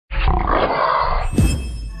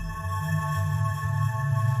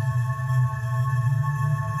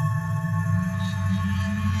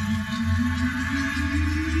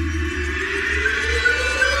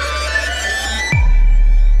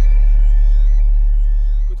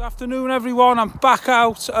Good afternoon, everyone. I'm back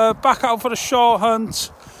out for a short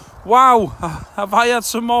hunt. Wow, have I had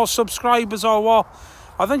some more subscribers or what?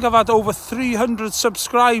 I think I've had over 300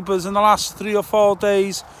 subscribers in the last 3 or 4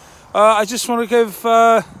 days. I just want to give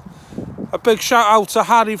a big shout out to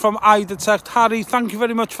Harry from iDetect. Harry, thank you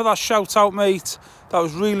very much for that shout out, mate. That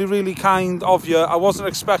was really, really kind of you. I wasn't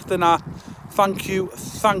expecting that. Thank you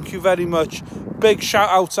very much. Big shout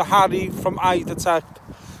out to Harry from iDetect.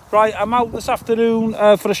 Right, I'm out this afternoon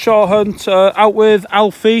for a short hunt, out with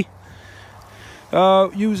Alfie,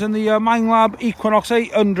 using the Minelab Equinox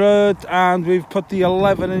 800, and we've put the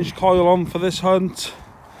 11-inch coil on for this hunt.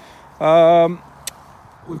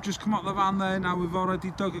 We've just come out of the van there. Now we've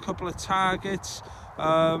already dug a couple of targets.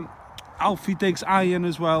 Alfie digs iron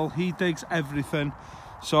as well. He digs everything.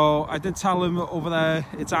 So I did tell him over there,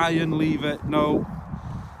 it's iron, leave it. No.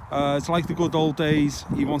 It's like the good old days.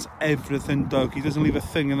 He wants everything dug. He doesn't leave a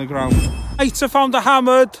thing in the ground. Right, I found a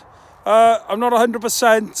hammered. I'm not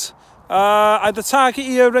 100%. I had the target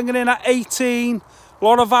here ringing in at 18. A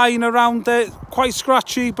lot of iron around it. Quite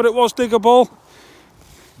scratchy, but it was diggable.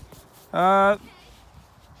 And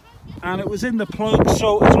it was in the plug,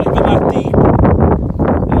 so it's not even that deep.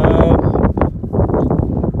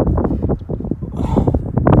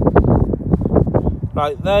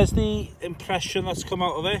 Right, there's the impression that's come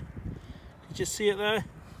out of it. Did you see it there?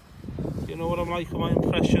 You know what I'm like with my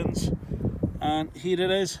impressions. And here it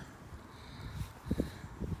is.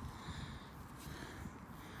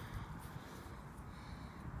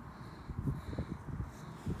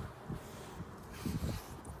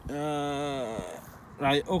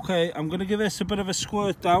 Right, okay, I'm going to give this a bit of a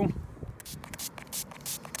squirt down.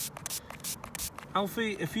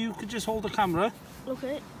 Alfie, if you could just hold the camera.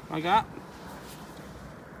 Okay. Like that.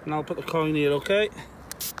 And I'll put the coin here, okay?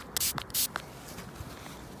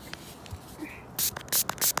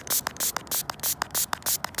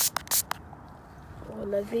 Oh,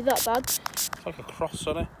 lovely, that bad. It's like a cross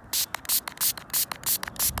on it.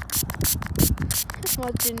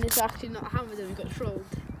 Imagine it's actually not hammered and we got trolled.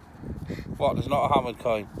 What, there's not a hammered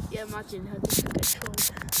coin? Yeah, imagine how this would get trolled.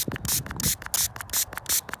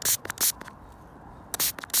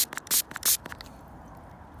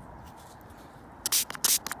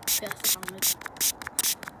 That's hammered.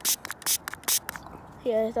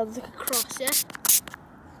 Yeah, that looks like a cross, yeah?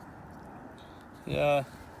 Yeah.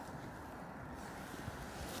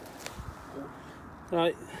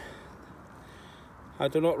 Right. I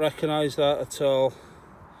do not recognise that at all.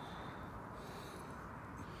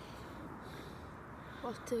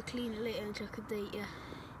 I'll have to clean it later and check the date, yeah.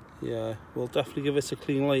 Yeah, we'll definitely give it a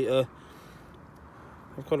clean later.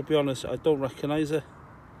 I've got to be honest, I don't recognise it.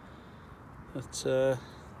 It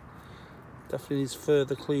definitely needs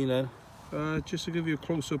further cleaning. Just to give you a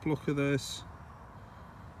close-up look at this.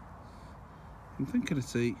 I'm thinking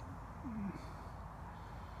it's 8.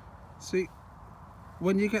 See,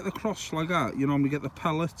 when you get the cross like that, you normally get the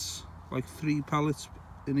pellets, like 3 pellets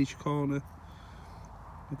in each corner.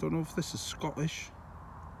 I don't know if this is Scottish.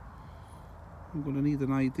 I'm going to need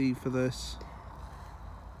an ID for this.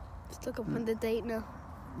 Let's look up on the date now.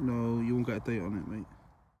 No, you won't get a date on it, mate.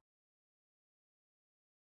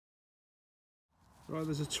 Right,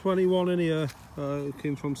 there's a 21 in here. It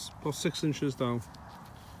came from about 6 inches down.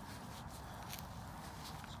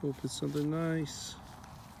 Let's hope it's something nice.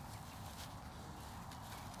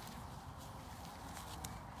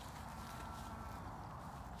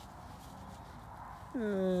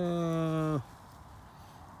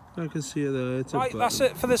 I can see it there. It's right, that's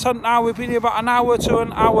it for this hunt now. We've been here about an hour to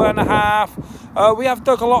an hour and a half. We have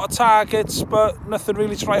dug a lot of targets, but nothing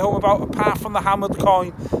really to write home about apart from the hammered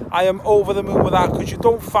coin. I am over the moon with that because you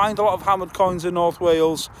don't find a lot of hammered coins in North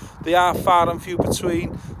Wales. They are far and few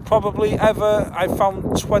between. Probably ever I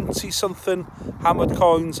found 20 something hammered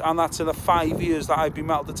coins, and that's in the 5 years that I've been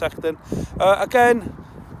metal detecting. Again,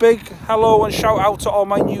 big hello and shout out to all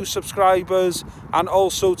my new subscribers and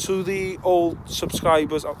also to the old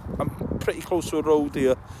subscribers. I'm pretty close to a road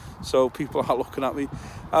here, so people are looking at me.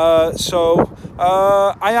 I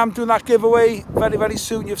am doing that giveaway very, very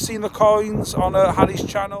soon. You've seen the coins on Harry's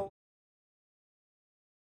channel.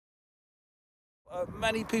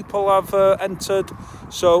 Many people have entered,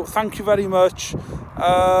 so thank you very much.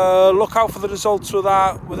 Look out for the results of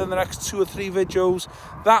that within the next 2 or 3 videos.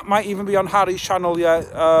 That might even be on Harry's channel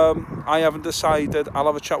yet. I haven't decided. I'll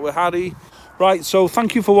have a chat with Harry. Right, so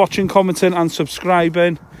thank you for watching, commenting and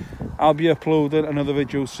subscribing. I'll be uploading another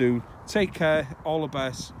video soon. Take care, all the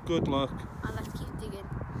best, good luck. And let's keep digging.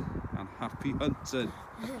 And happy hunting.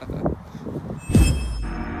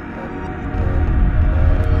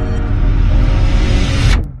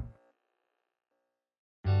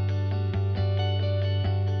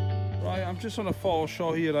 Right, I'm just on a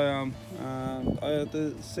foreshore, here I am, and I had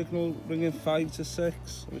the signal ringing 5 to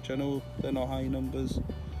 6, which I know they're not high numbers,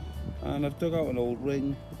 and I've dug out an old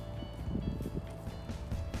ring.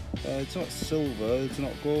 It's not silver, it's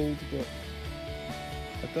not gold, but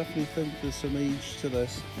I definitely think there's some age to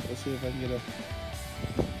this. Let's see if I can get it.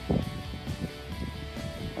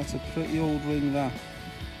 That's a pretty old ring, that.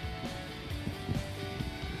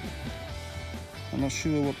 I'm not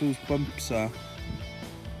sure what those bumps are.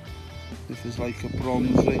 If it's like a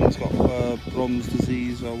bronze ring, it's got bronze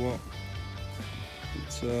disease or what.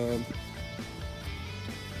 It's yeah,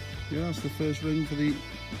 that's the first ring for the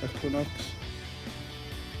Equinox.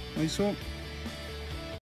 Nice one.